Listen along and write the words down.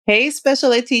Hey,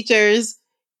 special ed teachers.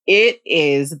 It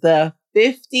is the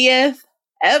 50th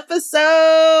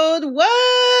episode.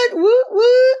 What? Woot,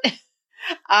 woot.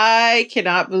 I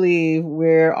cannot believe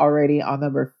we're already on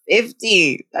number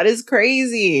 50. That is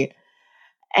crazy.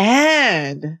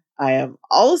 And I am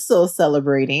also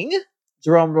celebrating,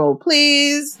 drum roll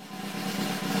please,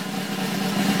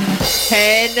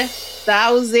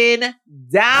 10,000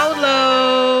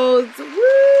 downloads.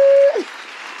 Woo!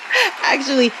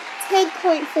 Actually,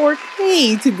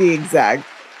 10.4K to be exact.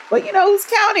 But you know who's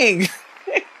counting?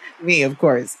 Me, of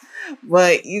course.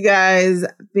 But you guys,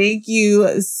 thank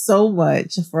you so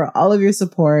much for all of your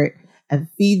support and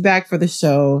feedback for the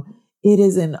show. It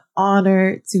is an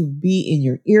honor to be in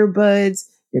your earbuds,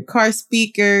 your car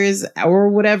speakers, or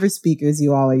whatever speakers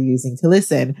you all are using to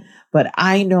listen. But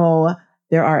I know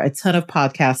there are a ton of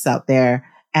podcasts out there,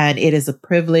 and it is a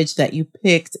privilege that you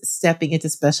picked Stepping into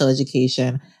Special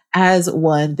Education as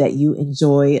one that you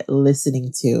enjoy listening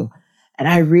to. And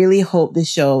I really hope the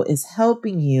show is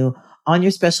helping you on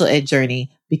your special ed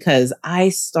journey, because I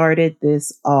started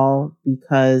this all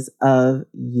because of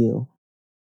you.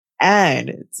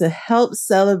 And to help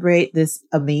celebrate this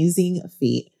amazing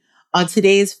feat, on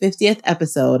today's 50th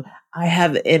episode, I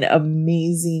have an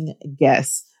amazing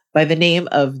guest by the name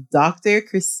of Dr.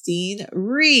 Christine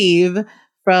Reeve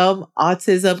from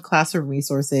Autism Classroom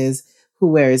Resources, who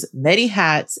wears many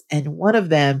hats, and one of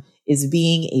them is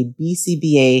being a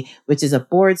BCBA, which is a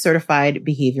board certified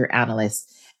behavior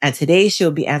analyst. And today she'll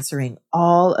be answering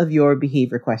all of your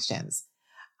behavior questions.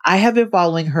 I have been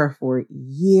following her for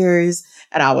years,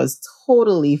 and I was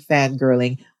totally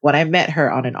fangirling when I met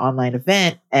her on an online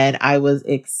event, and I was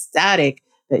ecstatic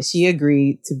that she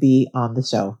agreed to be on the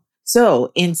show.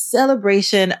 So in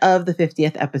celebration of the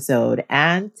 50th episode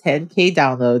and 10K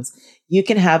downloads, you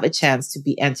can have a chance to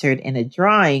be entered in a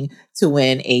drawing to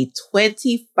win a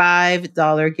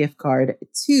 $25 gift card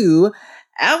to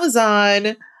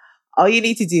Amazon. All you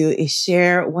need to do is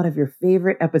share one of your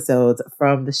favorite episodes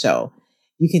from the show.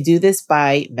 You can do this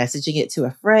by messaging it to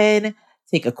a friend,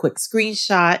 take a quick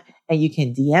screenshot, and you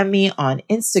can DM me on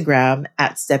Instagram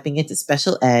at Stepping Into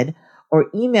Special Ed, or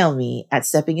email me at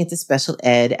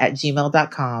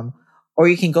steppingintospecialed@gmail.com, or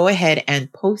you can go ahead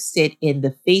and post it in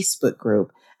the Facebook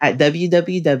group at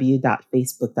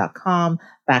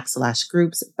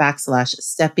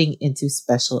www.facebook.com/groups/stepping into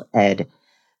special ed.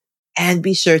 And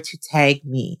be sure to tag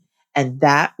me, and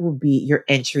that will be your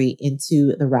entry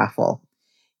into the raffle.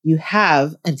 You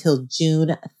have until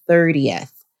June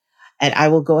 30th. And I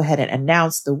will go ahead and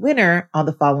announce the winner on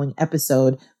the following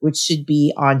episode, which should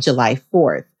be on July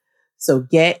 4th. So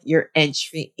get your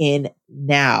entry in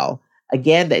now.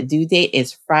 Again, the due date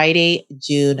is Friday,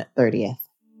 June 30th.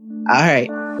 All right,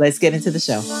 let's get into the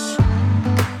show.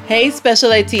 Hey,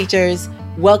 special ed teachers.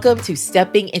 Welcome to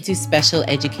Stepping into Special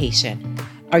Education.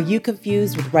 Are you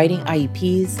confused with writing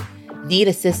IEPs? Need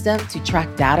a system to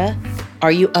track data?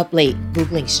 Are you up late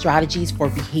Googling strategies for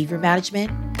behavior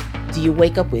management? Do you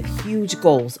wake up with huge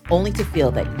goals only to feel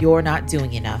that you're not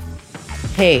doing enough?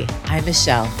 Hey, I'm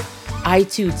Michelle. I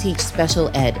too teach special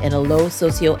ed in a low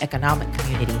socioeconomic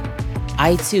community.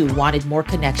 I too wanted more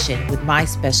connection with my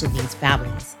special needs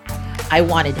families. I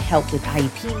wanted help with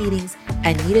IEP meetings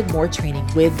and needed more training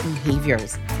with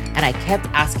behaviors. And I kept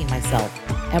asking myself,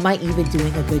 am I even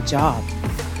doing a good job?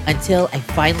 Until I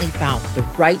finally found the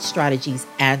right strategies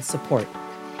and support.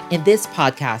 In this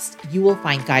podcast, you will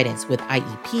find guidance with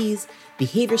IEPs,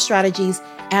 behavior strategies,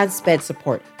 and SPED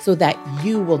support so that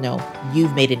you will know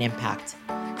you've made an impact.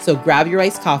 So grab your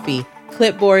iced coffee,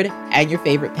 clipboard, and your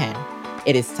favorite pen.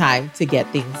 It is time to get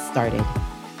things started.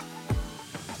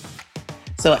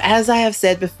 So as I have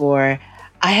said before,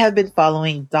 I have been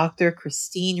following Dr.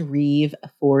 Christine Reeve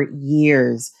for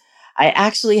years. I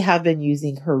actually have been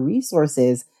using her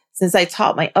resources since I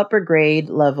taught my upper grade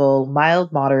level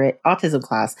mild moderate autism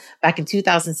class back in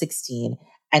 2016,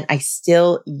 and I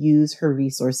still use her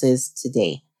resources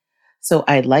today. So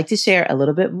I'd like to share a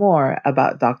little bit more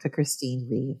about Dr. Christine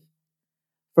Reeve.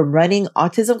 From running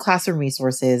Autism Classroom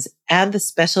Resources and the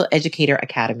Special Educator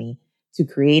Academy to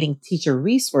creating teacher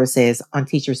resources on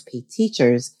Teachers Pay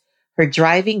Teachers, her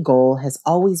driving goal has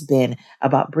always been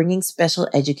about bringing special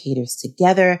educators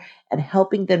together and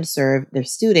helping them serve their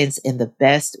students in the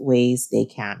best ways they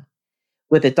can.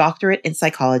 With a doctorate in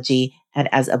psychology and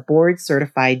as a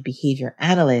board-certified behavior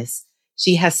analyst,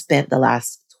 she has spent the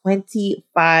last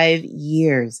 25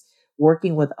 years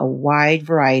working with a wide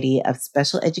variety of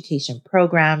special education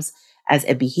programs as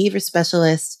a behavior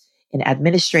specialist, an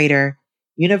administrator,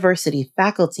 university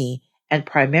faculty, and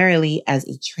primarily as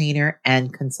a trainer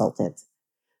and consultant.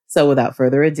 So without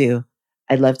further ado,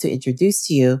 I'd love to introduce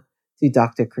to you to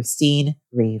Dr. Christine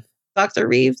Reeve. Dr.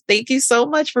 Reeve, thank you so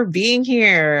much for being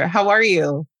here. How are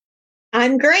you?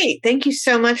 I'm great. Thank you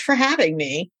so much for having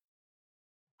me.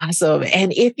 Awesome.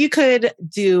 And if you could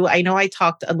I know I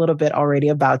talked a little bit already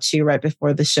about you right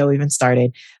before the show even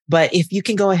started, but if you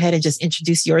can go ahead and just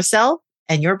introduce yourself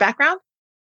and your background.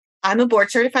 I'm a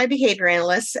board certified behavior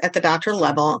analyst at the doctoral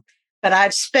level, but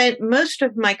I've spent most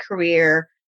of my career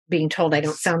being told I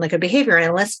don't sound like a behavior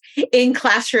analyst in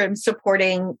classrooms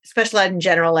supporting special ed and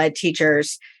general ed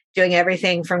teachers, doing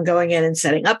everything from going in and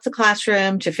setting up the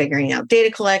classroom to figuring out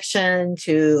data collection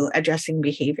to addressing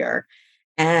behavior.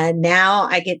 And now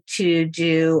I get to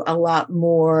do a lot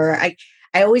more. I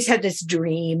always had this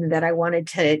dream that I wanted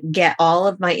to get all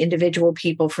of my individual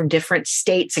people from different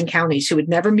states and counties who would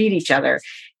never meet each other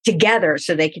together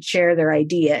so they could share their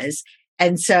ideas.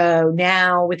 And so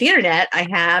now with the internet, I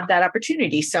have that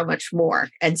opportunity so much more.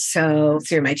 And so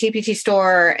through my GPT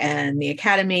store and the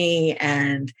academy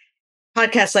and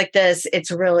podcasts like this,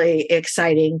 it's really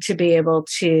exciting to be able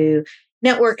to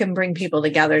network and bring people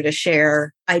together to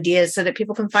share ideas so that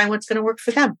people can find what's going to work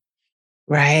for them.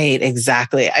 Right,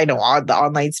 exactly. I know the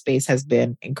online space has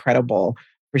been incredible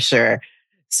for sure.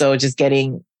 So just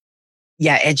getting,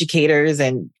 educators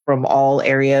and from all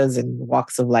areas and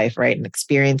walks of life, right? And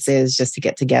experiences just to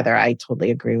get together. I totally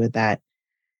agree with that.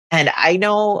 And I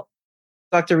know,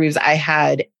 Dr. Reeves, I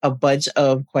had a bunch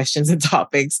of questions and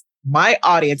topics. My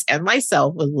audience and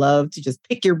myself would love to just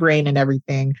pick your brain and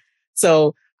everything.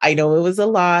 So I know it was a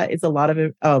lot. It's a lot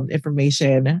of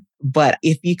information. But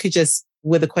if you could just,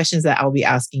 with the questions that I'll be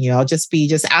asking you, I'll just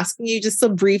be asking you just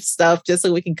some brief stuff just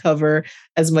so we can cover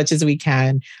as much as we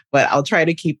can. But I'll try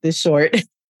to keep this short.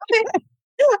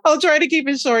 I'll try to keep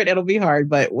it short. It'll be hard,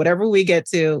 but whatever we get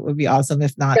to would be awesome.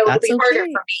 If not, It'll that's be harder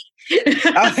okay.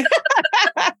 for me.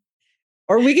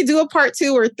 Or we could do a part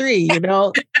 2 or 3,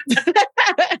 Let's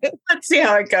see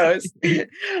how it goes.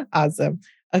 Awesome.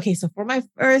 Okay, so for my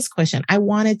first question, I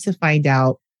wanted to find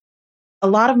out, a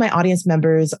lot of my audience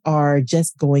members are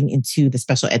just going into the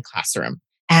special ed classroom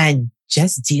and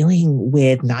just dealing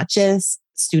with not just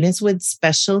students with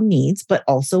special needs, but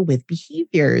also with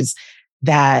behaviors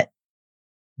that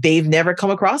they've never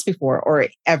come across before or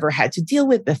ever had to deal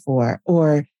with before,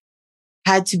 or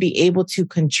had to be able to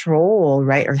control,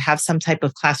 right? Or have some type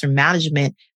of classroom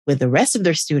management with the rest of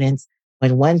their students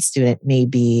when one student may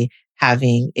be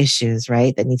having issues,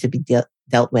 right? That need to be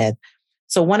dealt with.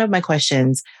 So one of my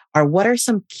questions are, what are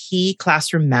some key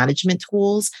classroom management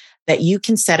tools that you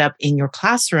can set up in your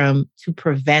classroom to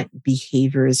prevent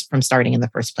behaviors from starting in the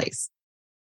first place?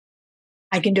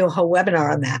 I can do a whole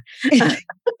webinar on that.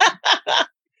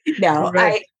 No,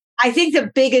 Right. I think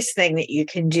the biggest thing that you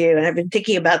can do, and I've been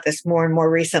thinking about this more and more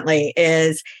recently,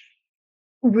 is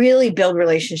really build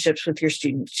relationships with your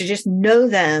students, to just know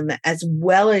them as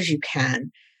well as you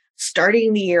can,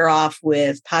 starting the year off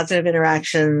with positive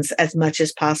interactions as much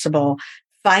as possible.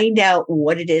 Find out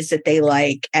what it is that they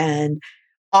like and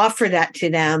offer that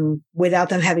to them without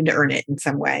them having to earn it in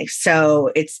some way.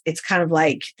 So it's kind of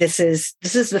like this is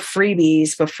the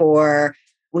freebies before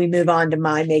we move on to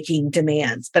my making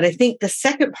demands. But I think the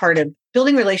second part of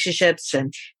building relationships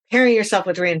and pairing yourself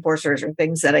with reinforcers are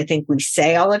things that I think we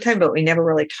say all the time, but we never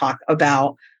really talk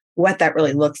about what that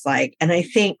really looks like. And I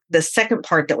think the second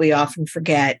part that we often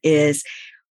forget is,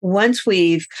 once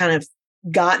we've kind of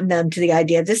gotten them to the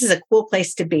idea, this is a cool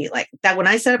place to be, like that, when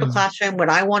I set up a classroom, what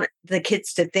I want the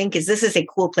kids to think is this is a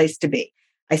cool place to be.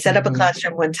 I set up a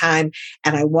classroom one time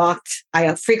and I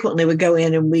frequently would go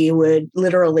in and we would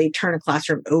literally turn a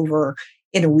classroom over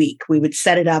in a week. We would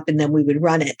set it up and then we would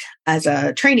run it as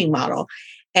a training model.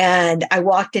 And I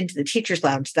walked into the teacher's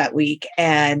lounge that week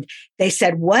and they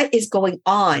said, "What is going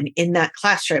on in that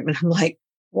classroom?" And I'm like,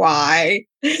 "Why?"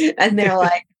 And they're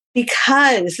like,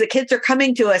 "Because the kids are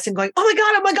coming to us and going,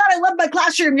 oh my God, I love my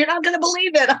classroom. You're not going to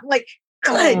believe it." I'm like,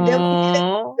 "Good. Then we did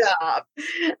a good job."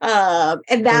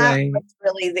 And that was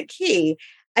really the key.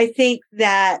 I think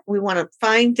that we want to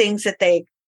find things that they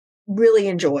really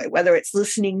enjoy, whether it's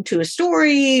listening to a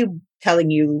story,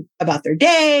 telling you about their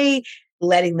day,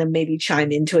 letting them maybe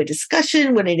chime into a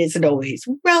discussion when it isn't always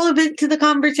relevant to the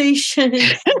conversation,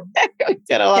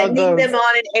 sending them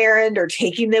on an errand or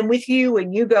taking them with you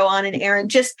when you go on an errand,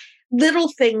 just little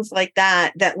things like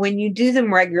that, that when you do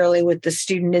them regularly with the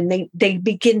student and they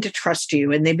begin to trust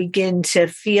you and they begin to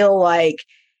feel like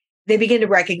they begin to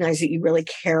recognize that you really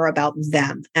care about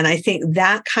them. And I think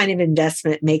that kind of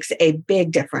investment makes a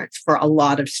big difference for a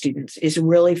lot of students, is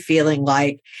really feeling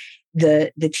like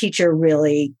the teacher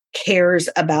really cares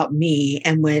about me.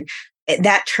 And when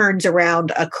that turns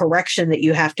around a correction that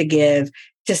you have to give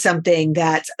to something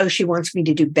that's, oh, she wants me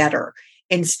to do better,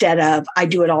 instead of I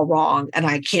do it all wrong and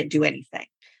I can't do anything,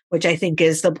 which I think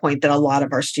is the point that a lot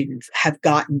of our students have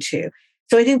gotten to.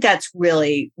 So I think that's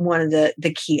really one of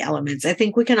the key elements. I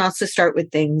think we can also start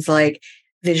with things like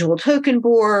visual token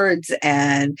boards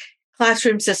and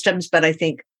classroom systems, but I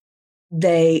think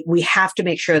we have to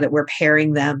make sure that we're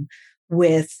pairing them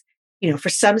with, for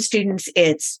some students,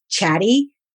 it's chatty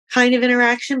kind of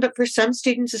interaction, but for some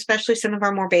students, especially some of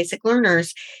our more basic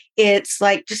learners, it's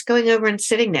like just going over and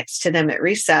sitting next to them at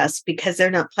recess because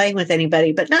they're not playing with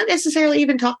anybody, but not necessarily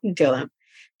even talking to them.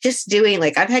 Just doing,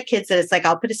 like, I've had kids that it's like,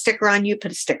 I'll put a sticker on, you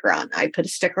put a sticker on. I put a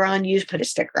sticker on, you put a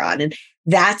sticker on. And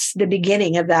that's the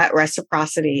beginning of that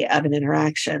reciprocity of an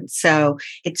interaction. So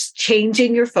it's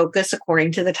changing your focus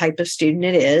according to the type of student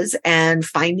it is and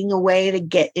finding a way to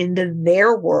get into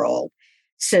their world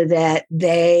so that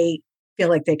they feel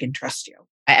like they can trust you.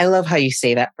 I love how you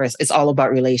say that first. It's all about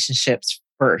relationships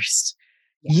first.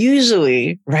 Yeah.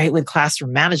 Usually, right, with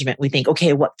classroom management, we think,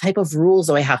 okay, what type of rules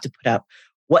do I have to put up?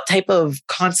 What type of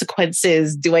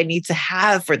consequences do I need to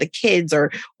have for the kids?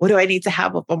 Or what do I need to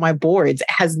have up on my boards? It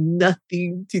has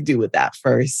nothing to do with that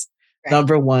first. Right.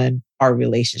 Number one, our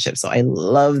relationship. So I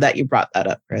love that you brought that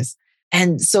up, Chris.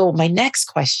 And so my next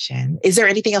question, is there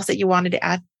anything else that you wanted to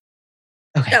add?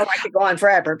 Okay. No, I could go on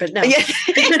forever, but no.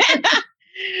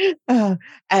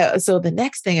 So the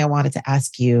next thing I wanted to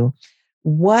ask you,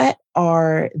 what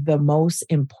are the most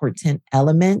important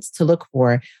elements to look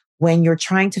for when you're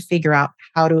trying to figure out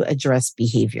how to address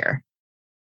behavior?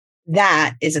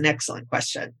 That is an excellent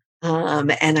question.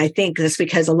 And I think that's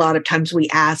because a lot of times we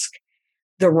ask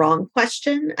the wrong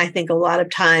question. I think a lot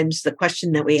of times the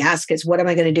question that we ask is, what am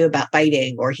I going to do about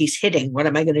biting? Or he's hitting. What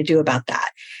am I going to do about that?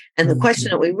 And the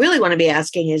question that we really want to be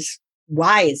asking is,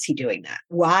 why is he doing that?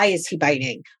 Why is he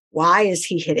biting? Why is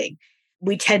he hitting?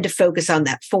 We tend to focus on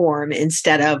that form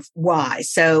instead of why.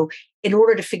 So in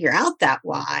order to figure out that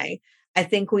why, I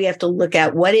think we have to look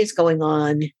at what is going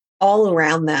on all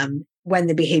around them when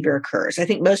the behavior occurs. I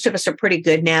think most of us are pretty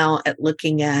good now at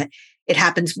looking at it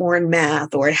happens more in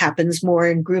math, or it happens more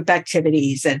in group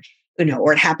activities, and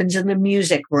or it happens in the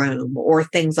music room, or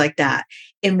things like that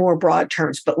in more broad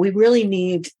terms. But we really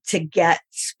need to get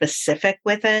specific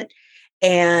with it.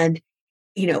 And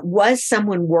was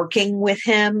someone working with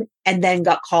him and then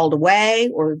got called away,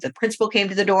 or the principal came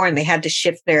to the door and they had to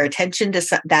shift their attention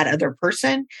to that other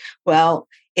person? Well,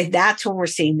 if that's when we're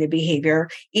seeing the behavior,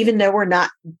 even though we're not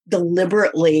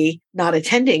deliberately not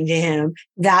attending to him,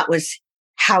 that was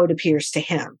how it appears to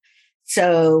him.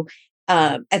 So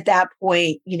at that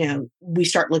point, we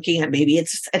start looking at maybe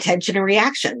it's attention and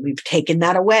reaction. We've taken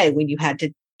that away when you had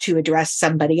to address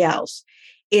somebody else.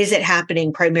 Is it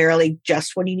happening primarily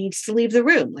just when he needs to leave the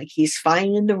room? Like he's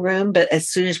fine in the room, but as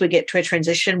soon as we get to a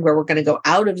transition where we're going to go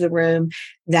out of the room,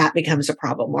 that becomes a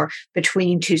problem. Or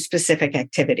between two specific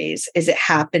activities, is it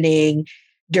happening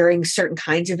during certain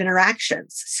kinds of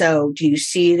interactions? So do you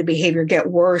see the behavior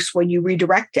get worse when you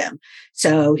redirect him?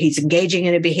 So he's engaging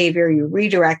in a behavior, you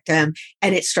redirect him,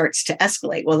 and it starts to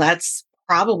escalate. Well, that's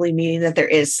probably meaning that there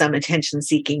is some attention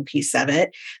seeking piece of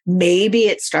it. Maybe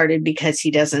it started because he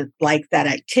doesn't like that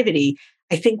activity.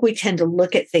 I think we tend to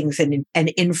look at things and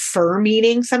infer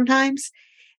meaning sometimes.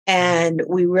 And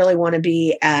we really want to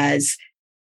be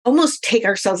almost take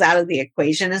ourselves out of the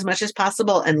equation as much as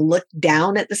possible and look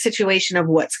down at the situation of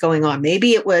what's going on.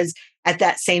 Maybe it was at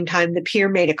that same time the peer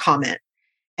made a comment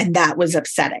and that was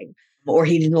upsetting, or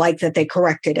he didn't like that they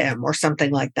corrected him or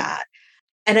something like that.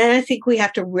 And then I think we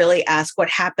have to really ask what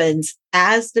happens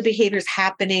as the behavior is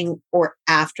happening or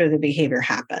after the behavior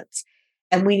happens.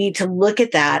 And we need to look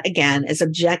at that again as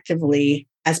objectively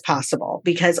as possible,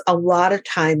 because a lot of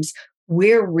times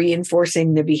we're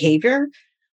reinforcing the behavior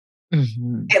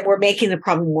and we're making the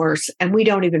problem worse and we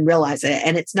don't even realize it.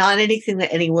 And it's not anything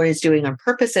that anyone is doing on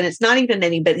purpose. And it's not even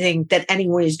anything that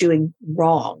anyone is doing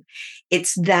wrong.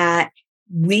 It's that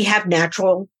we have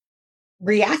natural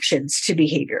reactions to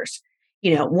behaviors.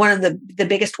 One of the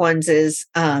biggest ones is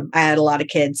I had a lot of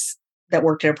kids that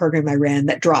worked in a program I ran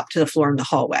that dropped to the floor in the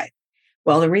hallway.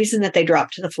 Well, the reason that they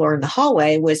dropped to the floor in the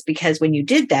hallway was because when you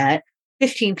did that,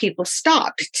 15 people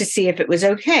stopped to see if it was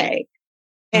okay.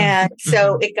 And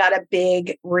so it got a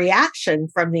big reaction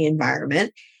from the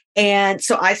environment. And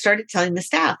so I started telling the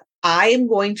staff, I am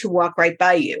going to walk right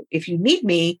by you. If you need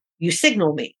me, you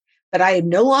signal me. But I am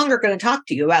no longer going to talk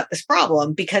to you about this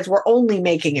problem because we're only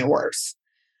making it worse.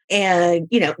 And,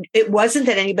 it wasn't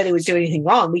that anybody was doing anything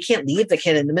wrong. We can't leave the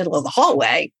kid in the middle of the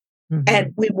hallway.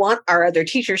 And we want our other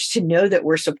teachers to know that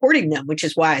we're supporting them, which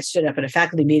is why I stood up at a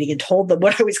faculty meeting and told them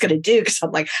what I was going to do, because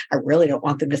I'm like, I really don't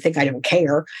want them to think I don't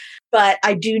care. But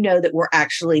I do know that we're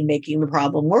actually making the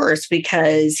problem worse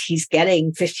because he's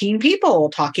getting 15 people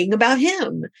talking about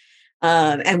him.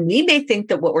 And we may think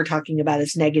that what we're talking about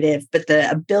is negative, but the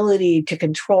ability to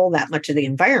control that much of the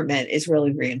environment is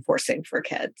really reinforcing for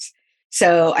kids.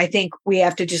 So I think we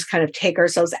have to just kind of take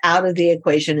ourselves out of the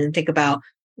equation and think about,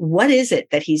 what is it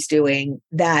that he's doing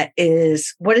what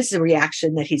is the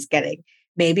reaction that he's getting?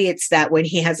 Maybe it's that when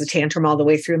he has a tantrum all the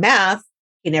way through math,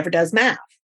 he never does math.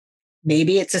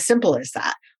 Maybe it's as simple as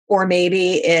that. Or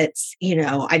maybe it's,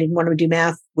 I didn't want to do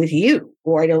math with you,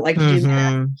 or I don't like to do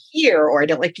math here, or I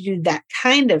don't like to do that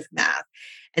kind of math.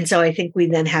 And so I think we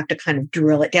then have to kind of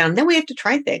drill it down. Then we have to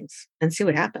try things and see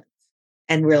what happens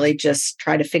and really just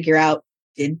try to figure out,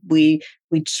 did we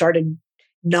started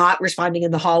not responding in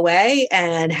the hallway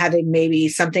and having maybe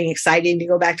something exciting to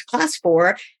go back to class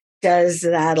for, does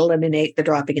that eliminate the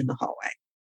dropping in the hallway?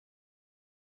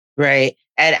 Right.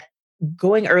 And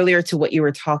going earlier to what you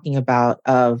were talking about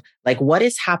of like, what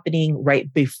is happening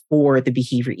right before the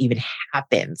behavior even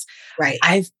happens? Right.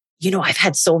 I've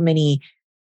had so many,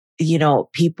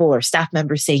 people or staff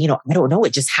members say, I don't know,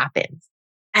 it just happens.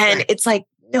 And It's like,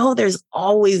 no, there's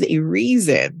always a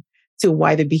reason to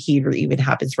why the behavior even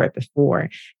happens right before.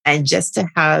 And just to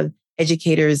have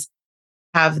educators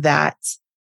have that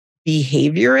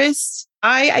behaviorist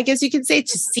I guess you can say,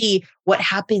 to see what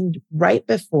happened right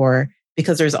before,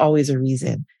 because there's always a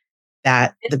reason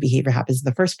that the behavior happens in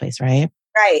the first place, right?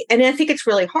 Right. And I think it's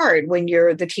really hard when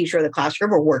you're the teacher of the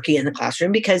classroom or working in the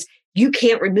classroom, because you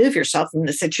can't remove yourself from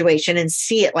the situation and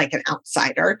see it like an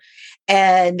outsider.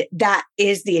 And that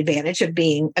is the advantage of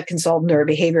being a consultant or a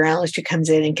behavior analyst who comes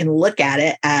in and can look at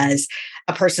it as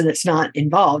a person that's not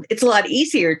involved. It's a lot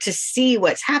easier to see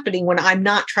what's happening when I'm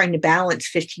not trying to balance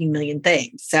 15 million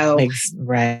things. So,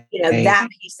 right. That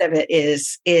piece of it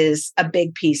is a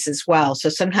big piece as well. So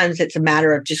sometimes it's a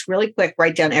matter of just really quick,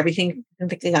 write down everything you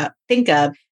can think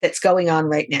of that's going on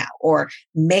right now, or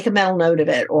make a mental note of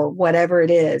it, or whatever it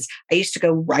is. I used to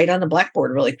go write on the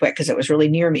blackboard really quick because it was really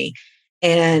near me.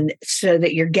 And so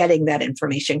that you're getting that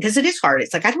information, because it is hard.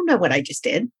 It's like, I don't know what I just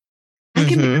did. I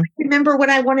can remember what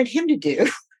I wanted him to do.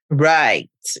 Right.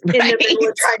 In the middle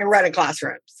of trying to run a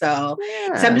classroom. So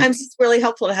sometimes it's really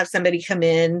helpful to have somebody come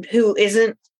in who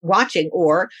isn't watching,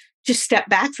 or just step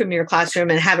back from your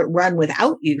classroom and have it run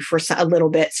without you for a little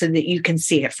bit so that you can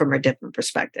see it from a different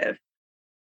perspective.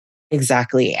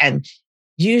 Exactly. And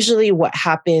usually what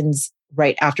happens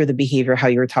right after the behavior, how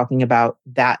you were talking about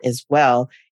that as well,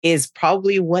 is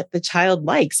probably what the child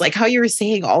likes. Like how you were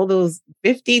saying, all those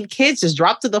 15 kids just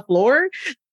dropped to the floor.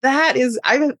 That is,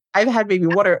 I've had maybe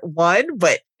one,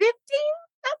 but 15?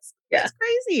 That's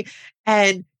crazy.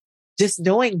 And just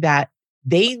knowing that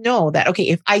they know that, okay,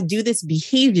 if I do this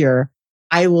behavior,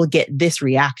 I will get this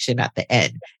reaction at the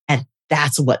end. And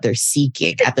that's what they're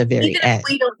seeking at the very Even end. If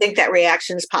we don't think that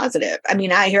reaction is positive. I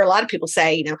mean, I hear a lot of people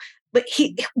say, but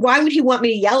why would he want me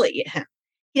to yell at him?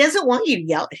 He doesn't want you to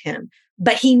yell at him,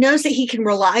 but he knows that he can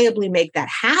reliably make that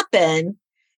happen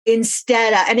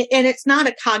instead of, and it's not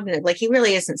a cognitive, like he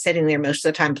really isn't sitting there most of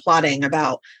the time plotting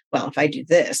about, well, if I do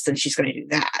this, then she's going to do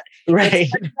that. Right.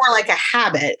 It's more like a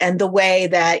habit. And the way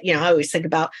that, I always think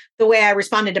about the way I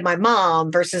responded to my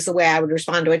mom versus the way I would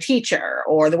respond to a teacher,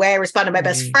 or the way I respond to my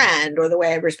best friend, or the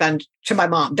way I respond to my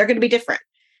mom. They're going to be different.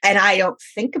 And I don't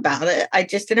think about it. I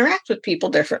just interact with people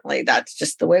differently. That's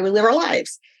just the way we live our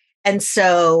lives. And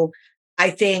so I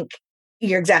think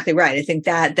you're exactly right. I think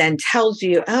that then tells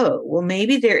you, oh, well,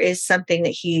 maybe there is something that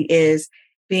he is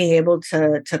being able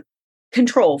to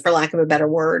control, for lack of a better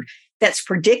word, that's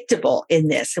predictable in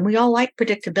this. And we all like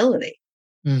predictability.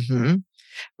 Mm-hmm.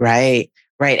 Right.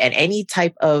 Right. And any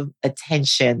type of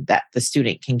attention that the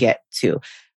student can get to.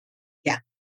 Yeah.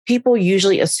 People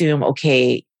usually assume,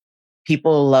 okay,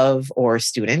 people love, or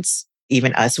students,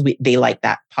 even us, they like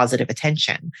that positive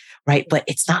attention, right? But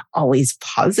it's not always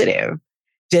positive.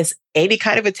 Just any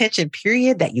kind of attention,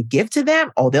 period, that you give to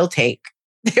them, they'll take.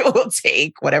 They will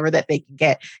take whatever that they can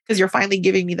get, because you're finally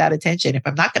giving me that attention. If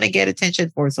I'm not going to get attention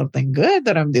for something good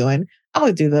that I'm doing, I'm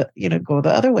going to do go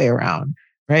the other way around.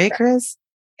 Right, Chris?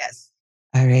 Yes.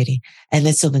 Alrighty. And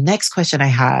then, so the next question I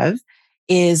have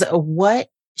is, what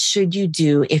should you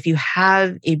do if you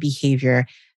have a behavior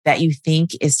that you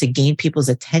think is to gain people's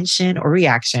attention or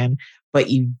reaction, but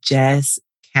you just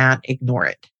can't ignore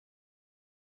it?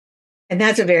 And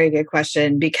that's a very good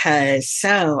question, because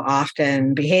so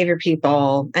often behavior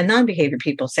people and non-behavior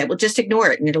people say, well, just ignore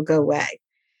it and it'll go away.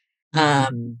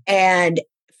 And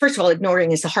first of all,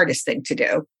 ignoring is the hardest thing to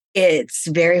do. It's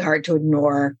very hard to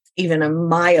ignore even a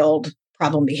mild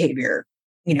problem behavior.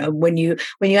 When you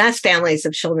ask families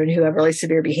of children who have really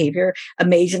severe behavior,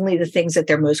 amazingly, the things that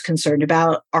they're most concerned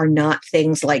about are not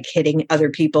things like hitting other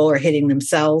people or hitting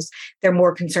themselves. They're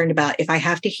more concerned about, if I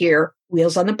have to hear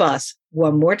wheels on the bus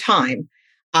one more time,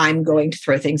 I'm going to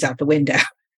throw things out the window.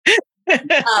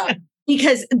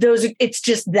 Because it's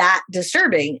just that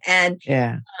disturbing. And,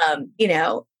 Yeah.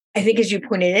 I think, as you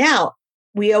pointed out,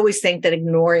 we always think that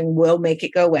ignoring will make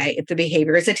it go away. If the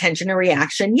behavior is attention or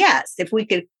reaction, yes. If we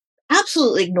could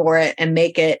absolutely ignore it and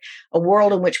make it a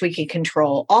world in which we can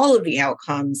control all of the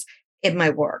outcomes, it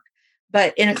might work.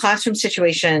 But in a classroom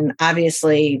situation,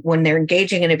 obviously, when they're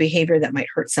engaging in a behavior that might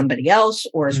hurt somebody else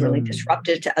or is really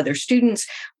disruptive to other students,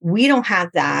 we don't have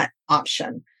that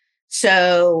option.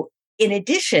 So in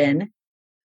addition,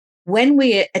 when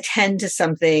we attend to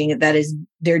something that is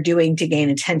they're doing to gain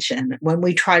attention, when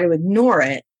we try to ignore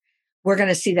it, we're going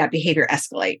to see that behavior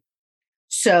escalate.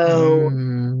 So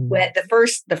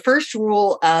the first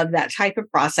rule of that type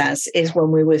of process is,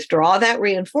 when we withdraw that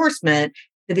reinforcement,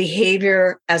 the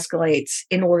behavior escalates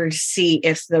in order to see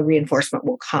if the reinforcement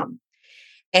will come.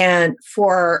 And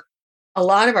for a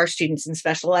lot of our students in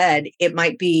special ed, it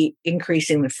might be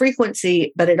increasing the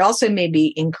frequency, but it also may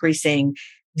be increasing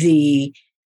the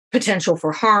potential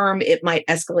for harm. It might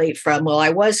escalate from, well, I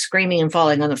was screaming and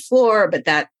falling on the floor, but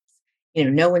that,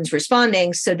 no one's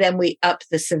responding. So then we up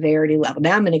the severity level.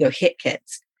 Now I'm going to go hit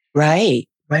kids. Right.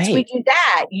 Once we do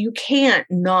that, you can't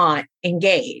not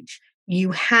engage.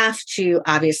 You have to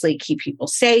obviously keep people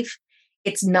safe.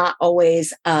 It's not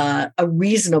always a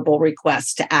reasonable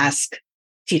request to ask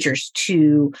teachers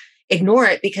to ignore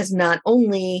it, because not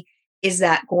only is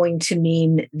that going to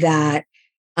mean that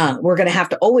we're going to have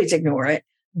to always ignore it,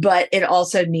 but it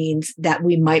also means that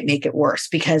we might make it worse,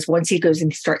 because once he goes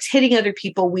and starts hitting other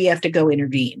people, we have to go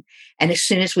intervene. And as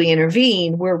soon as we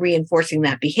intervene, we're reinforcing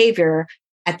that behavior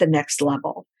at the next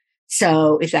level.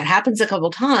 So if that happens a couple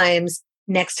times,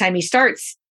 next time he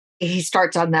starts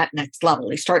on that next level.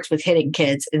 He starts with hitting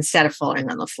kids instead of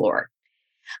falling on the floor.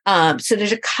 So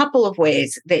there's a couple of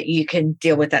ways that you can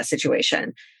deal with that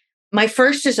situation. My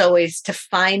first is always to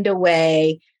find a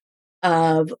way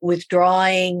of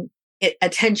withdrawing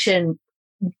attention,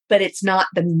 but it's not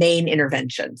the main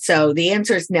intervention. So the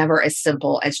answer is never as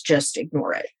simple as just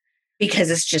ignore it, because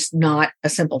it's just not a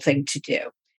simple thing to do.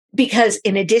 Because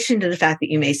in addition to the fact that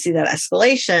you may see that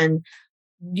escalation,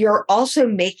 you're also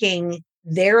making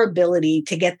their ability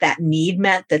to get that need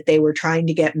met that they were trying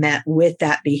to get met with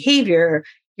that behavior,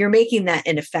 you're making that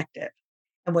ineffective.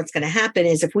 And what's going to happen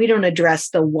is, if we don't address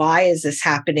the why is this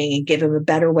happening and give them a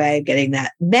better way of getting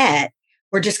that met,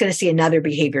 we're just going to see another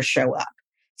behavior show up.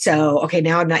 So, okay,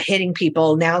 now I'm not hitting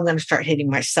people. Now I'm going to start hitting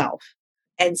myself.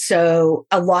 And so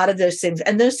a lot of those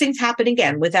things happen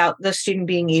again without the student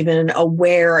being even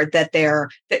aware that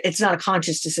it's not a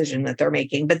conscious decision that they're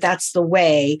making, but that's the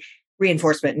way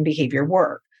reinforcement and behavior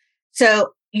work.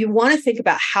 So you want to think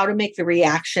about how to make the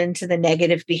reaction to the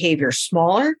negative behavior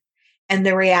smaller and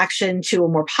the reaction to a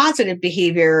more positive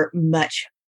behavior much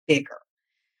bigger.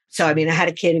 So, I had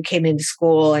a kid who came into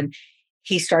school and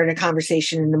he started a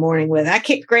conversation in the morning with, I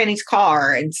kicked Granny's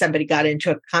car, and somebody got into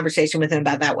a conversation with him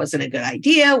about that wasn't a good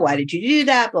idea. Why did you do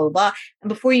that? Blah, blah, blah. And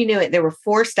before you knew it, there were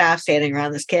 4 staff standing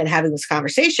around this kid having this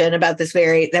conversation about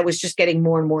that was just getting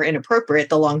more and more inappropriate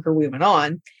the longer we went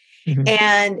on. Mm-hmm.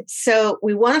 And so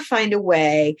we want to find a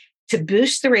way to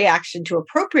boost the reaction to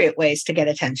appropriate ways to get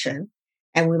attention.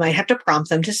 And we might have to prompt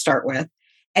them to start with,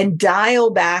 and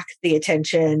dial back the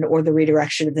attention or the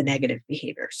redirection of the negative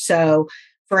behavior. So,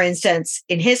 for instance,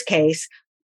 in his case,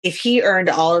 if he earned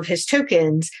all of his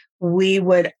tokens, we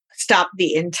would stop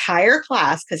the entire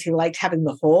class, because he liked having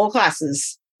the whole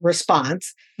class's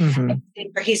response. Mm-hmm.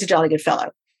 He's a jolly good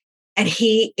fellow. And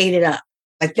he ate it up.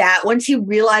 Like that, once he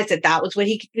realized that was what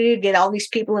he could do to get all these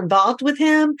people involved with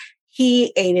him,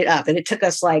 he ate it up. And it took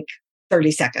us like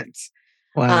 30 seconds.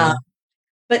 Wow.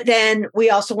 But then we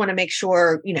also want to make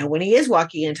sure, when he is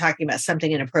walking and talking about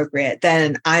something inappropriate,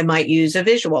 then I might use a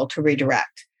visual to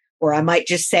redirect, or I might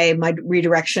just say my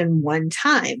redirection one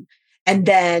time, and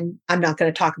then I'm not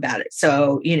going to talk about it.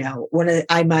 So,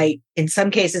 in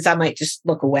some cases, I might just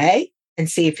look away and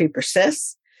see if he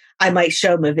persists. I might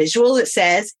show him a visual that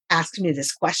says, ask me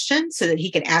this question, so that he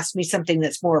can ask me something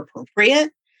that's more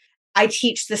appropriate. I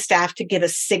teach the staff to give a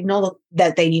signal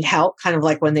that they need help, kind of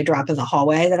like when they drop in the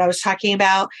hallway that I was talking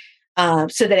about,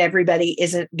 so that everybody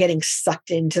isn't getting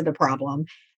sucked into the problem.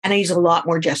 And I use a lot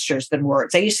more gestures than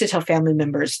words. I used to tell family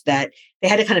members that they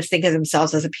had to kind of think of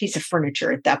themselves as a piece of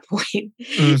furniture at that point.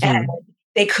 Mm-hmm. And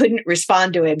they couldn't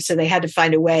respond to him, so they had to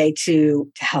find a way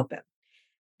to help him.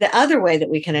 The other way that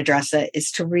we can address it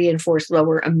is to reinforce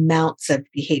lower amounts of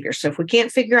behavior. So if we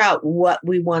can't figure out what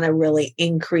we want to really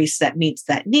increase that meets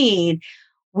that need,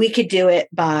 we could do it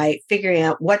by figuring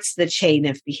out what's the chain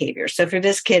of behavior. So for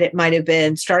this kid, it might have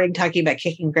been starting talking about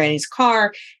kicking Granny's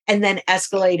car and then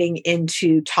escalating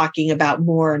into talking about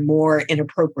more and more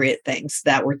inappropriate things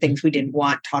that were things we didn't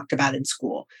want talked about in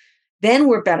school. Then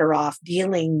we're better off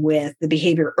dealing with the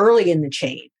behavior early in the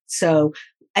chain. So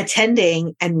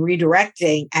attending and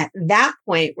redirecting at that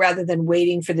point rather than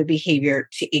waiting for the behavior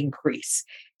to increase.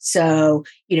 So,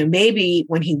 maybe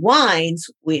when he whines,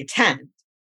 we attend.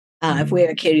 If we have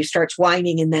a kid who starts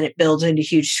whining and then it builds into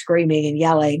huge screaming and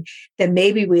yelling, then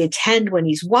maybe we attend when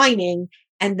he's whining,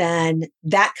 and then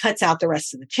that cuts out the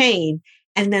rest of the chain.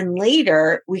 And then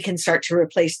later we can start to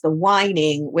replace the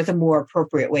whining with a more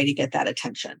appropriate way to get that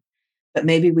attention. But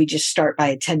maybe we just start by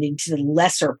attending to the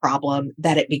lesser problem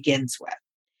that it begins with.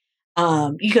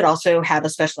 You could also have a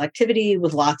special activity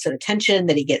with lots of attention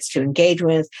that he gets to engage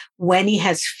with. When he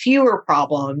has fewer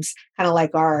problems, kind of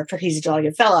like our For He's a Jolly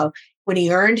Good Fellow, when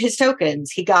he earned his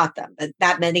tokens, he got them. But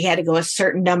that meant he had to go a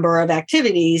certain number of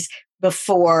activities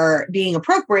before being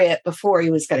appropriate before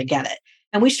he was going to get it.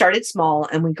 And we started small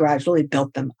and we gradually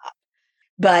built them up.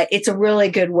 But it's a really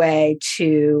good way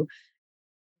to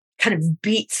kind of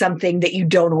beat something that you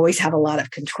don't always have a lot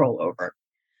of control over.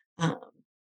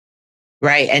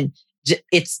 Right. And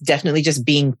it's definitely just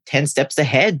being 10 steps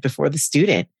ahead before the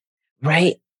student.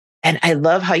 Right. And I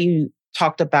love how you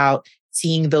talked about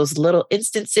seeing those little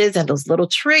instances and those little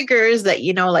triggers that,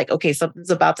 like, okay, something's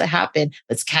about to happen.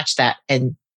 Let's catch that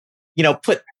and,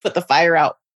 put the fire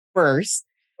out first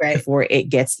before it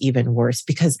gets even worse.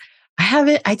 Because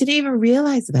I didn't even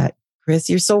realize that, Chris.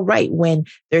 You're so right. When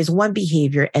there's one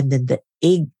behavior and then the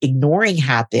ignoring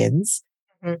happens,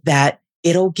 that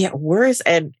it'll get worse.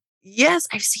 And yes,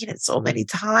 I've seen it so many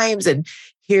times. And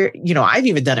here, I've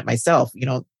even done it myself,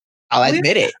 I'll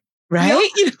admit it, right?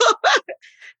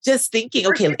 Just thinking,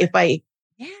 okay,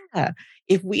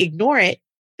 if we ignore it,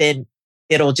 then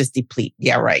it'll just deplete.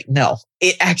 Yeah, right. No,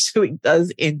 it actually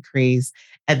does increase.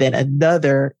 And then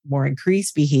another more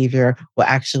increased behavior will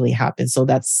actually happen. So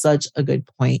that's such a good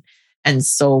point, and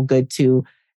so good to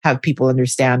have people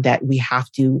understand that we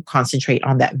have to concentrate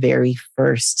on that very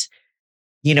first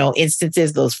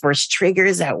instances, those first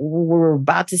triggers that we're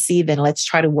about to see. Then let's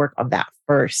try to work on that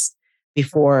first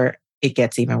before it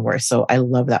gets even worse. So I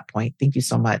love that point. Thank you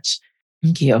so much.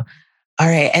 Thank you. All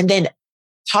right. And then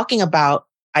talking about,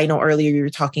 I know earlier you were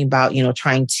talking about,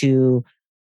 trying to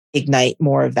ignite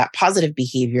more of that positive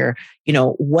behavior.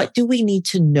 What do we need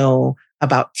to know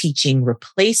about teaching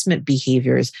replacement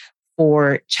behaviors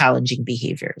for challenging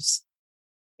behaviors?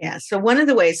 Yeah. So one of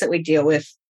the ways that we deal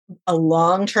with a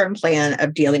long-term plan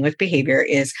of dealing with behavior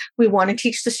is we want to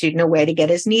teach the student a way to get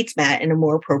his needs met in a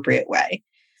more appropriate way.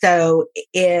 So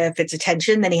if it's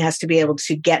attention, then he has to be able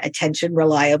to get attention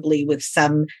reliably with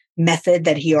some method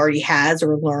that he already has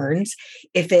or learns.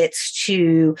 If it's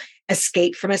to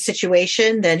escape from a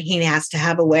situation, then he has to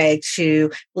have a way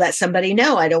to let somebody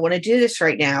know, I don't want to do this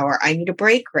right now, or I need a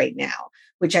break right now,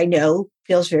 which I know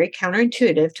feels very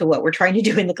counterintuitive to what we're trying to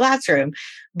do in the classroom.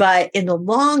 But in the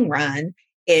long run,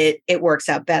 it works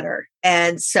out better.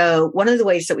 And so one of the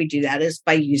ways that we do that is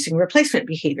by using replacement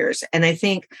behaviors. And I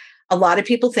think a lot of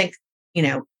people think,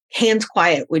 hands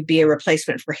quiet would be a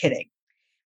replacement for hitting,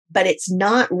 but it's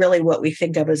not really what we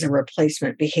think of as a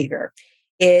replacement behavior.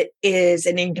 It is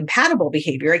an incompatible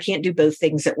behavior. I can't do both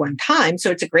things at one time.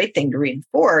 So it's a great thing to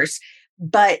reinforce,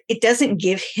 but it doesn't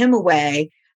give him a way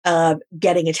of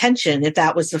getting attention if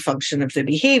that was the function of the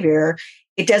behavior.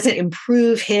 It doesn't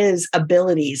improve his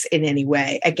abilities in any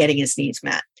way at getting his needs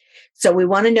met. So we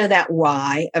want to know that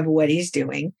why of what he's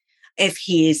doing. If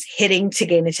he's hitting to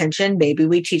gain attention, maybe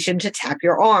we teach him to tap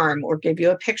your arm or give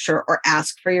you a picture or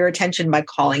ask for your attention by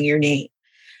calling your name.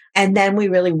 And then we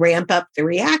really ramp up the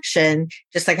reaction,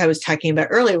 just like I was talking about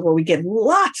earlier, where we give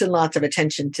lots and lots of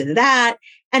attention to that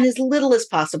and as little as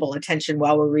possible attention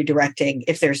while we're redirecting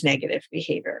if there's negative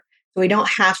behavior. So we don't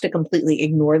have to completely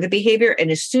ignore the behavior.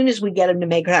 And as soon as we get him to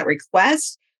make that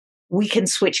request, we can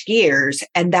switch gears,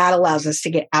 and that allows us to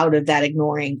get out of that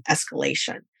ignoring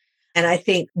escalation. And I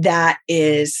think that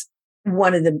is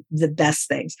one of the best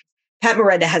things. Pat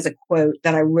Morenda has a quote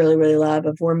that I really, really love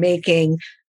of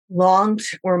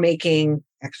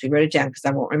actually wrote it down because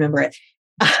I won't remember it.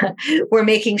 We're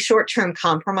making short-term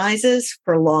compromises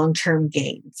for long-term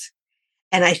gains.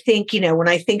 And I think, when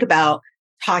I think about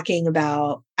talking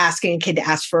about asking a kid to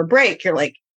ask for a break, you're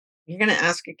like, you're going to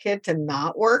ask a kid to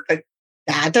not work? Like,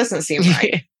 that doesn't seem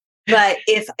right. But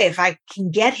if I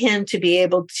can get him to be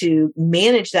able to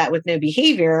manage that with no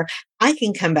behavior, I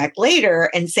can come back later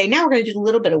and say, now we're going to do a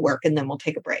little bit of work and then we'll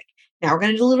take a break. Now we're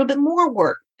going to do a little bit more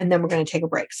work and then we're going to take a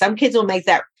break. Some kids will make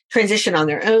that transition on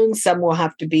their own. Some will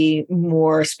have to be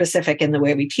more specific in the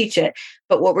way we teach it.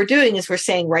 But what we're doing is we're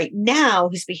saying right now,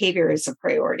 his behavior is a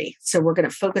priority. So we're going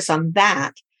to focus on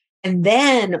that. And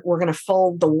then we're going to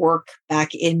fold the work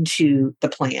back into the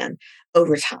plan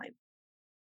over time.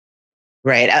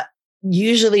 Right.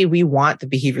 Usually we want the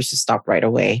behaviors to stop right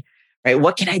away, right?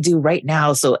 What can I do right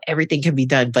now so everything can be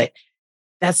done? But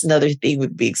that's another thing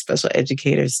with being special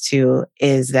educators too,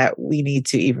 is that we need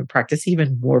to even practice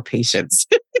even more patience,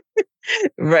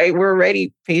 right? We're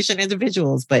already patient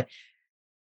individuals, but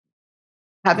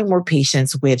having more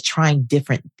patience with trying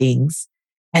different things,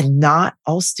 and not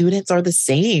all students are the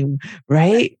same,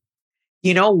 right?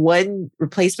 One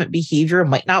replacement behavior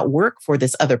might not work for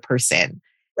this other person.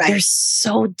 Right. They're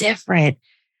so different.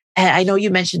 And I know you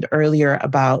mentioned earlier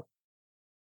about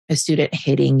a student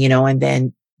hitting, and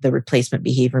then the replacement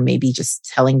behavior, maybe just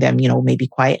telling them, maybe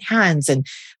quiet hands,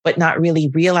 but not really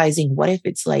realizing what if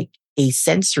it's like a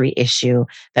sensory issue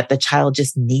that the child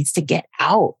just needs to get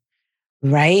out,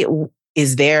 right?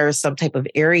 Is there some type of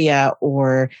area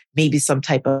or maybe some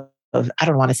type of I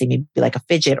don't want to say maybe like a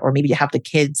fidget, or maybe you have the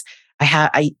kids.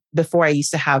 Before I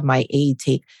used to have my aide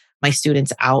take my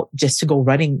students out just to go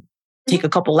running, take a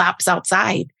couple laps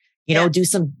outside, do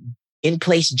some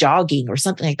in-place jogging or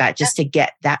something like that, just to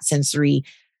get that sensory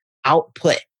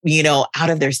output, out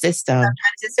of their system.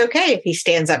 Sometimes it's okay if he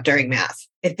stands up during math.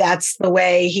 If that's the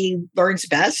way he learns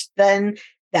best, then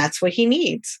that's what he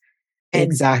needs. And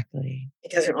exactly.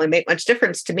 It doesn't really make much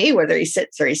difference to me whether he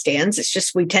sits or he stands. It's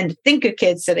just we tend to think of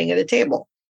kids sitting at a table.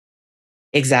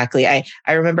 Exactly. I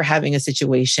remember having a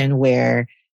situation where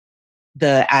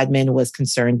the admin was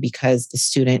concerned because the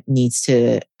student needs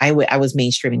to, I was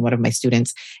mainstreaming one of my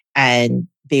students, and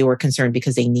they were concerned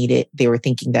because they were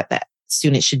thinking that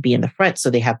student should be in the front so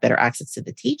they have better access to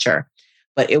the teacher.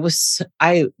 But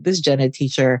this gen ed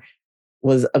teacher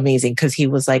was amazing because he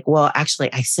was like, well,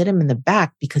 actually, I sit him in the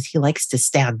back because he likes to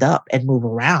stand up and move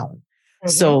around. Mm-hmm.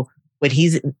 So when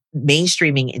he's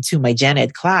mainstreaming into my gen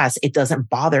ed class, it doesn't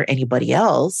bother anybody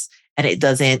else. And it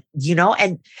doesn't,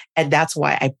 and that's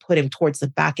why I put him towards the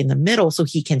back in the middle so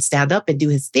he can stand up and do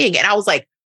his thing. And I was like,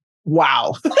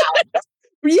 wow.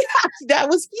 Yeah, that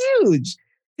was huge.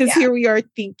 Because here we are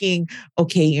thinking,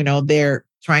 okay, they're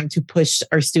trying to push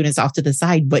our students off to the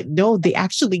side, but no, they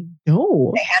actually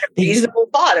know. They had a reasonable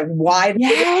thought of why.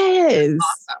 Yes.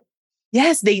 Awesome.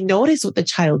 Yes, they notice what the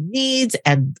child needs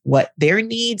and what their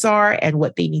needs are and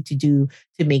what they need to do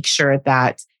to make sure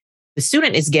that the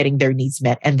student is getting their needs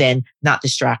met and then not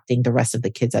distracting the rest of the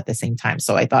kids at the same time.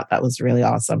 So I thought that was really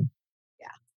awesome.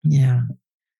 Yeah.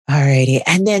 All righty.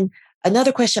 And then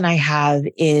another question I have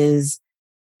is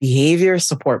behavior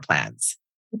support plans.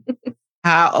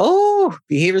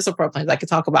 Behavior support plans. I could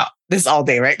talk about this all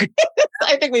day, right?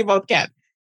 I think we both can.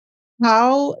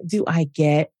 How do I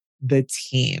get the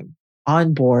team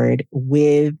on board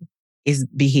with his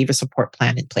behavior support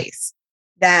plan in place?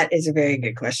 That is a very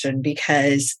good question,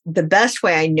 because the best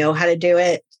way I know how to do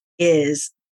it is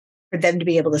for them to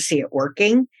be able to see it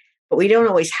working. But we don't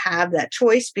always have that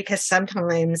choice, because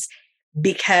sometimes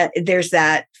there's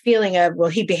that feeling of, well,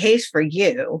 he behaves for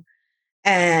you.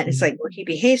 And it's like, well, he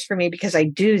behaves for me because I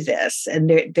do this.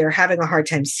 And they're having a hard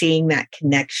time seeing that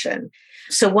connection.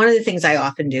 So one of the things I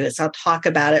often do is I'll talk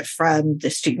about it from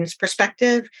the student's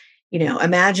perspective.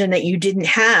 Imagine that you didn't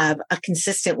have a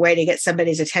consistent way to get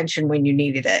somebody's attention when you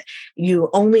needed it. You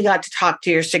only got to talk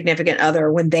to your significant other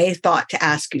when they thought to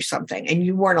ask you something, and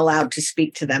you weren't allowed to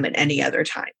speak to them at any other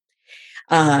time.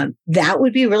 That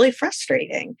would be really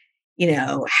frustrating.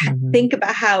 Think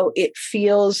about how it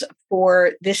feels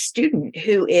for this student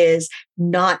who is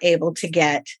not able to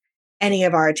get any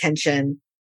of our attention.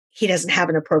 He doesn't have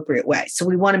an appropriate way. So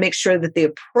we want to make sure that the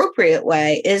appropriate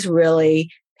way is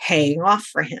really paying off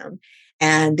for him,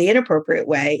 and the inappropriate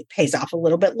way pays off a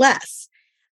little bit less.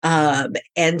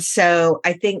 And so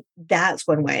I think that's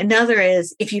one way. Another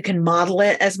is if you can model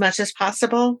it as much as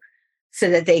possible so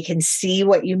that they can see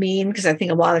what you mean. Because I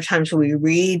think a lot of times we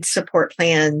read support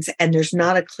plans and there's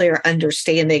not a clear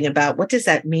understanding about what does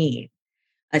that mean,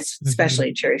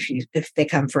 especially if they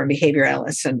come from a behavior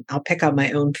analyst, and I'll pick on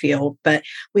my own field, but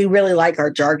we really like our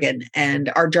jargon,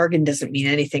 and our jargon doesn't mean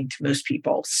anything to most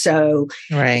people. So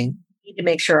we need to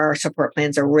make sure our support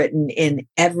plans are written in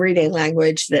everyday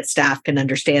language that staff can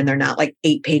understand. They're not like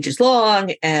 8 pages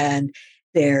long, and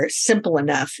they're simple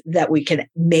enough that we can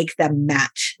make them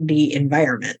match the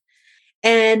environment.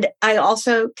 And I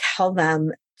also tell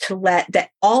them to let that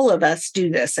all of us do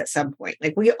this at some point.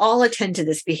 Like we all attend to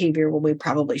this behavior when we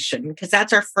probably shouldn't, because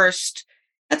that's our first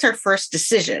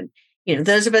decision.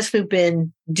 Those of us who've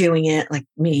been doing it, like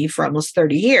me, for almost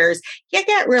 30 years, you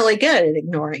get really good at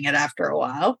ignoring it after a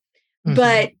while. Mhm.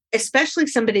 But especially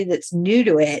somebody that's new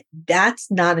to it, that's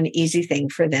not an easy thing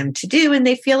for them to do. And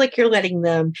they feel like you're letting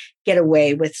them get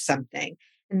away with something.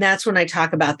 And that's when I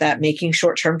talk about that, making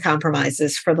short-term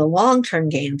compromises for the long-term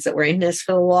gains, that we're in this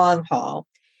for the long haul.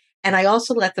 And I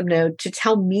also let them know to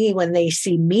tell me when they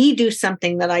see me do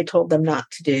something that I told them not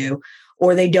to do,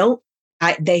 or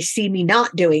they see me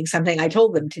not doing something I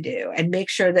told them to do, and make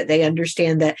sure that they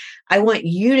understand that I want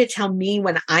you to tell me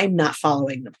when I'm not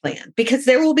following the plan, because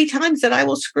there will be times that I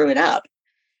will screw it up.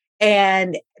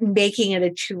 And making it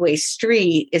a two-way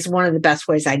street is one of the best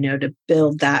ways I know to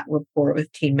build that rapport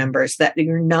with team members, that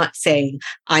you're not saying,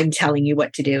 I'm telling you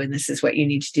what to do and this is what you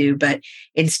need to do, but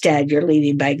instead you're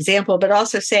leading by example, but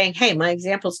also saying, hey, my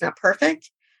example is not perfect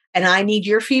and I need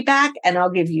your feedback and I'll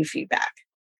give you feedback.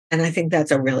 And I think that's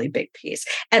a really big piece.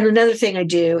 And another thing I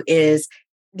do is,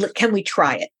 can we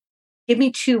try it? Give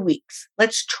me 2 weeks.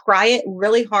 Let's try it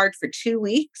really hard for 2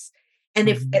 weeks. And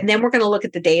then we're going to look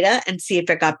at the data and see if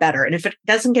it got better. And if it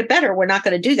doesn't get better, we're not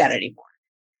going to do that anymore.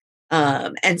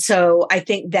 And so I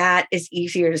think that is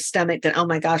easier to stomach than, oh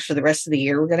my gosh, for the rest of the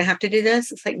year, we're going to have to do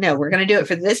this. It's like, no, we're going to do it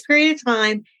for this period of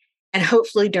time. And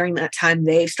hopefully during that time,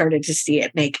 they've started to see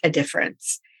it make a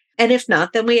difference. And if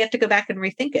not, then we have to go back and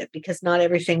rethink it, because not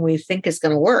everything we think is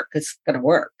going to work is going to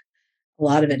work. A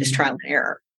lot of it is trial and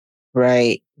error.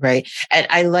 Right. And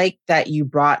I like that you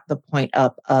brought the point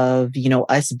up of,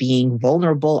 us being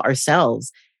vulnerable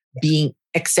ourselves, being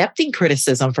accepting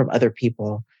criticism from other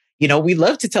people. We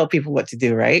love to tell people what to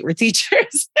do, right? We're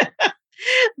teachers.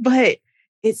 But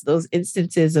it's those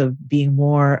instances of being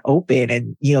more open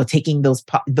and, taking those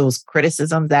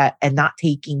criticisms and not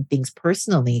taking things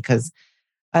personally, because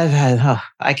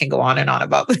I can go on and on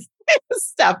about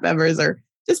staff members or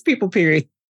just people, period,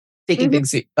 taking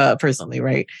things personally,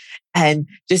 right? And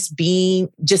just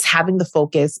having the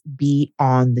focus be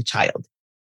on the child.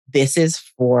 This is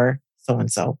for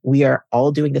so-and-so. We are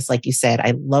all doing this, like you said.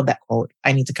 I love that quote.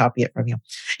 I need to copy it from you.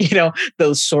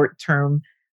 Those short-term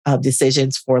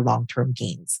decisions for long-term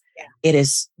gains. Yeah. It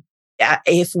is,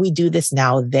 if we do this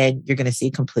now, then you're going to see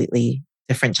a completely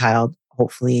different child,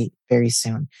 hopefully very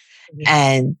soon. Yeah.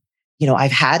 And,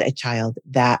 I've had a child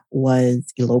that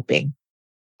was eloping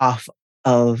off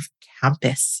of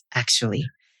campus, actually.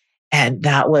 And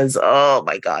that was, oh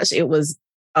my gosh, it was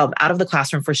out of the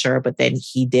classroom for sure. But then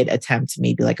he did attempt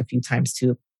maybe like a few times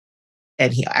too.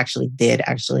 And he did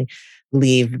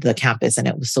leave the campus, and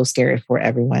it was so scary for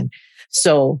everyone.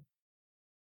 So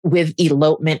with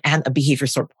elopement and a behavior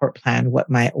support plan, what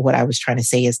I was trying to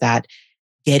say is that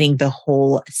getting the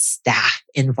whole staff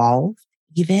involved,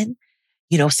 even,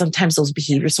 sometimes those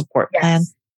behavior support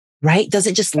plans, right,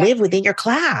 doesn't just live within your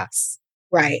class.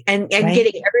 Right. And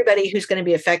getting everybody who's going to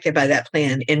be affected by that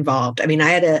plan involved. I mean, I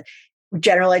had a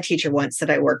general ed teacher once that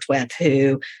I worked with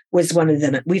who was one of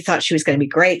them. We thought she was going to be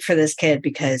great for this kid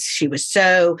because she was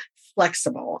so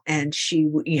flexible and she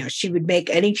would make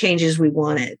any changes we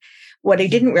wanted. What I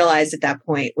didn't realize at that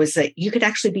point was that you could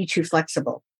actually be too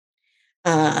flexible.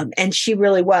 And she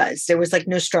really was. There was like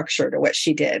no structure to what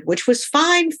she did, which was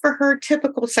fine for her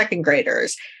typical second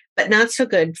graders, but not so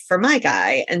good for my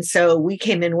guy. And so we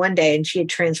came in one day and she had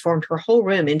transformed her whole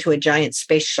room into a giant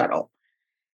space shuttle.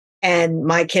 And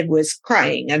my kid was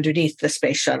crying underneath the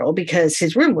space shuttle because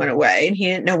his room went away and he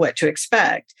didn't know what to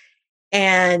expect.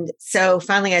 And so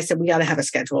finally I said, we got to have a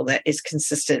schedule that is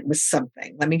consistent with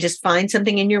something. Let me just find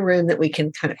something in your room that we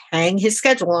can kind of hang his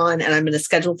schedule on, and I'm going to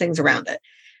schedule things around it.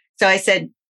 So I said,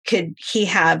 could he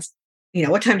have,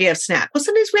 what time do you have snack? Well,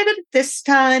 sometimes we have it at this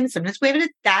time. Sometimes we have it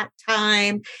at that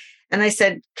time. And I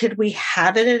said, could we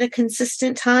have it at a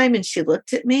consistent time? And she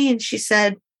looked at me and she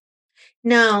said,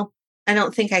 no, I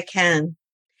don't think I can.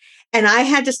 And I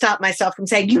had to stop myself from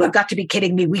saying, you have got to be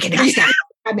kidding me. We can have snack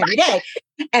time every day.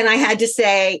 And I had to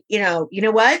say, you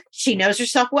know what? She knows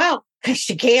herself well, because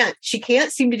she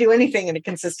can't seem to do anything in a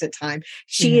consistent time.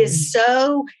 She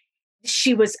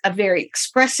was a very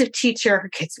expressive teacher. Her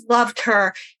kids loved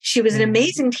her. She was an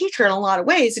amazing teacher in a lot of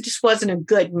ways. It just wasn't a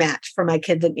good match for my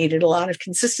kid that needed a lot of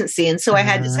consistency. And so I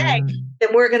had to say,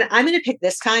 then I'm going to pick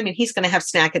this time and he's going to have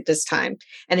snack at this time.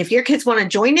 And if your kids want to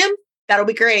join him, that'll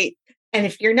be great. And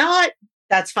if you're not,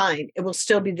 that's fine. It will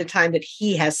still be the time that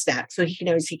he has snack, so he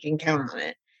knows he can count on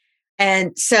it.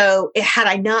 And so had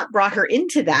I not brought her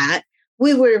into that,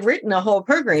 we would have written a whole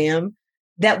program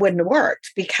that wouldn't have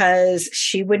worked because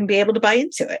she wouldn't be able to buy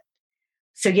into it.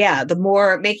 So the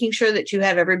more making sure that you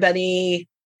have everybody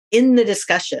in the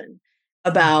discussion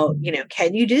about,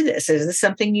 can you do this? Is this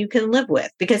something you can live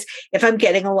with? Because if I'm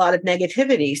getting a lot of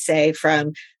negativity, say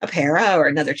from a para or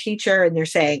another teacher, and they're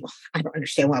saying, well, I don't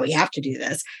understand why we have to do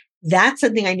this, that's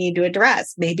something I need to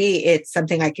address. Maybe it's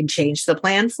something I can change the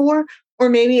plan for, or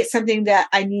maybe it's something that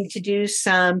I need to do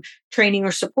some training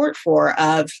or support for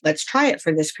of, let's try it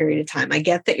for this period of time. I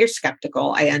get that you're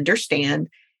skeptical. I understand.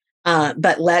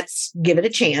 But let's give it a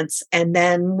chance, and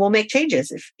then we'll make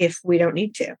changes if we don't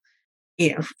need to,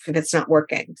 if it's not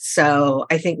working. So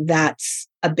I think that's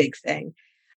a big thing.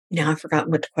 Now I've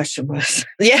forgotten what the question was.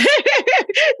 Yeah.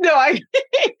 No, I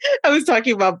was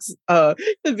talking about the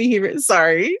behavior.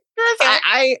 Sorry.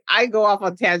 I go off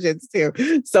on tangents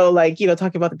too. So like,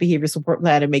 talking about the behavior support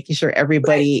plan and making sure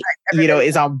everybody,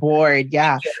 is on board.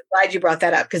 Yeah. I'm glad you brought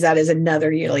that up, because that is another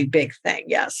really big thing.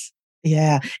 Yes.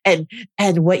 Yeah. And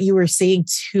what you were saying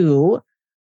too,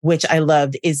 which I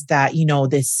loved, is that,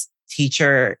 this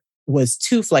teacher was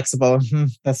too flexible.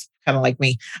 That's kind of like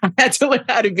me. I had to learn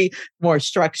how to be more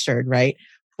structured, right?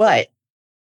 But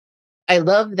I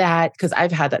love that, because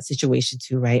I've had that situation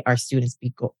too, right? Our students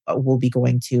will be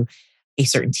going to a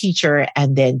certain teacher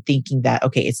and then thinking that,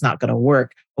 okay, it's not going to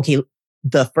work. Okay,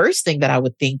 the first thing that I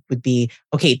would think would be,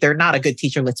 okay, they're not a good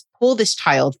teacher. Let's pull this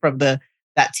child from that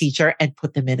teacher and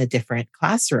put them in a different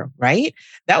classroom, right?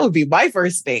 That would be my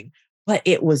first thing. But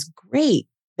it was great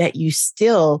that you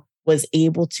still was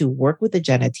able to work with the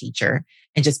Jenna teacher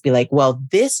and just be like, well,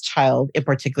 this child in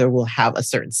particular will have a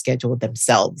certain schedule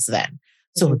themselves then.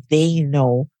 So they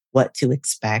know what to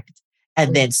expect.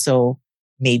 And then so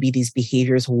maybe these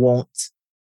behaviors won't,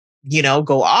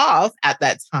 go off at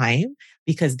that time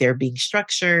because they're being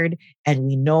structured and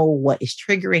we know what is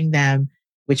triggering them,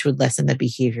 which would lessen the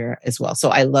behavior as well. So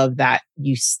I love that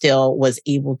you still was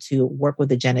able to work with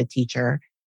the Jenna teacher.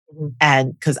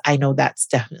 And because I know that's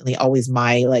definitely always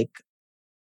my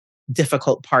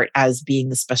difficult part as being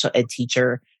the special ed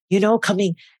teacher,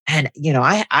 coming and,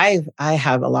 I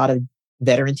have a lot of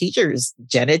veteran teachers,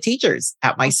 gen ed teachers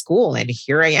at my school. And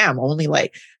here I am only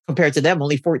compared to them,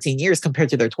 only 14 years compared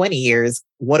to their 20 years.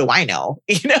 What do I know?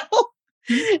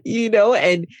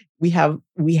 And we have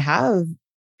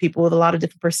people with a lot of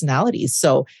different personalities.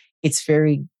 So it's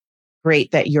very great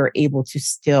that you're able to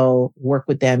still work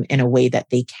with them in a way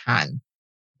that they can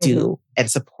do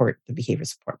and support the behavior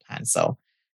support plan. So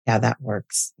yeah, that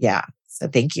works. Yeah. So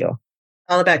thank you.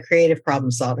 All about creative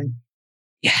problem solving.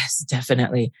 Yes,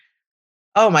 definitely.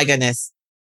 Oh my goodness.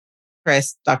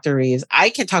 Chris, Dr. Reeves, I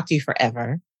can talk to you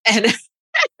forever. And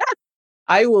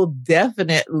I will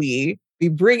definitely be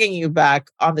bringing you back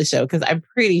on the show, because I'm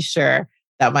pretty sure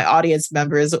that my audience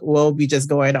members will be just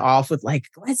going off with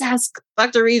let's ask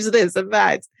Dr. Reeves this and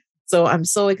that. So I'm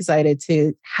so excited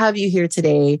to have you here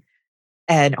today.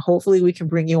 And hopefully we can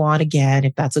bring you on again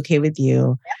if that's okay with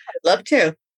you. Yeah, I'd love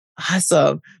to.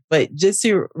 Awesome. But just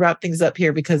to wrap things up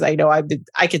here, because I know I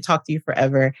could talk to you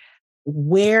forever.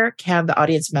 Where can the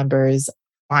audience members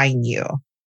find you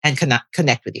and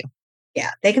connect with you? Yeah,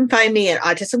 they can find me at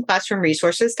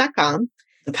autismclassroomresources.com.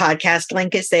 The podcast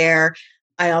link is there.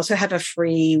 I also have a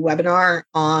free webinar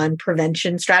on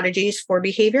prevention strategies for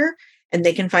behavior, and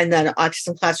they can find that at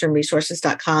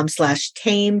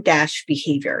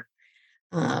autismclassroomresources.com/tame-behavior.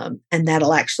 And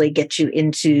that'll actually get you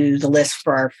into the list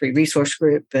for our free resource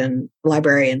group and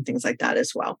library and things like that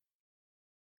as well.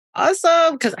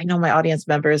 Awesome. Because I know my audience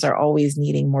members are always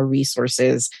needing more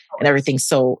resources and everything.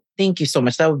 So thank you so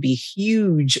much. That would be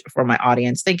huge for my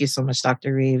audience. Thank you so much,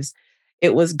 Dr. Reeves.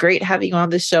 It was great having you on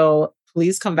the show.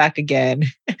 Please come back again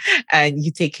and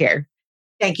you take care.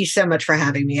 Thank you so much for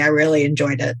having me. I really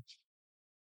enjoyed it.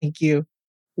 Thank you.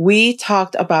 We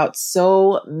talked about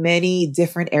so many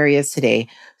different areas today,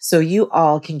 so you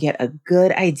all can get a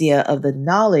good idea of the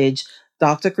knowledge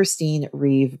Dr. Christine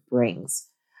Reeve brings.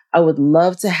 I would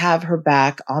love to have her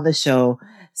back on the show.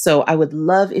 So I would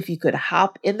love if you could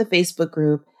hop in the Facebook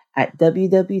group at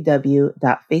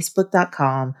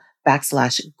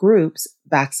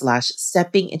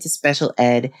www.facebook.com/groups/stepping into special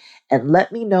ed and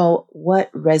let me know what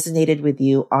resonated with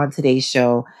you on today's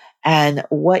show and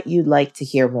what you'd like to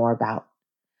hear more about.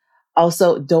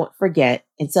 Also, don't forget,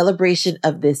 in celebration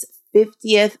of this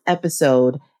 50th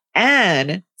episode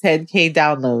and 10K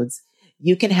downloads,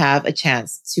 you can have a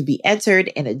chance to be entered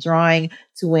in a drawing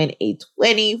to win a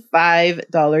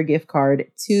 $25 gift card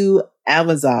to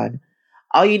Amazon.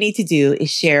 All you need to do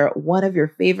is share one of your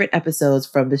favorite episodes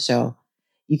from the show.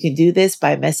 You can do this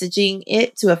by messaging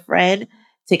it to a friend,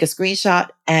 take a screenshot,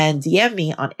 and DM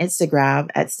me on Instagram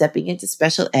at Stepping Into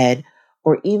Special Ed,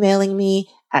 or emailing me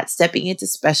at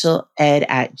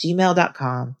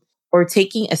steppingintospecialed@gmail.com, or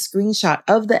taking a screenshot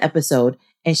of the episode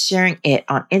and sharing it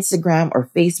on Instagram or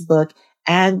Facebook,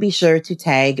 and be sure to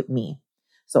tag me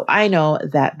so I know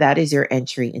that that is your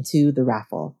entry into the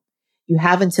raffle. You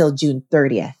have until June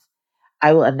 30th.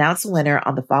 I will announce the winner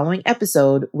on the following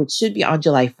episode, which should be on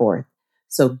July 4th.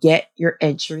 So get your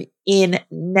entry in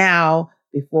now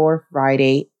before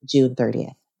Friday, June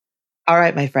 30th. All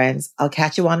right, my friends, I'll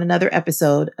catch you on another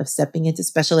episode of Stepping into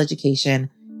Special Education.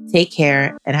 Take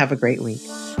care and have a great week.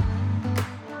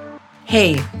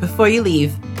 Hey, before you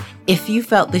leave, if you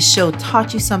felt this show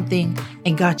taught you something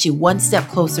and got you one step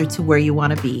closer to where you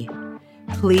want to be,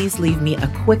 please leave me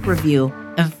a quick review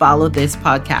and follow this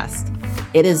podcast.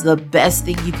 It is the best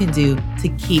thing you can do to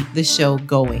keep the show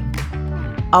going.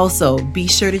 Also, be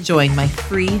sure to join my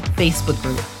free Facebook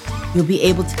group. You'll be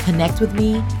able to connect with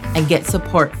me and get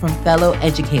support from fellow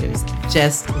educators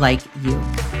just like you.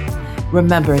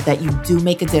 Remember that you do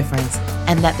make a difference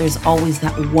and that there's always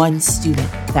that one student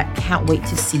that can't wait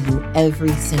to see you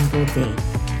every single day.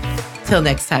 Till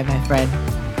next time, my friend,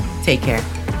 take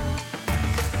care.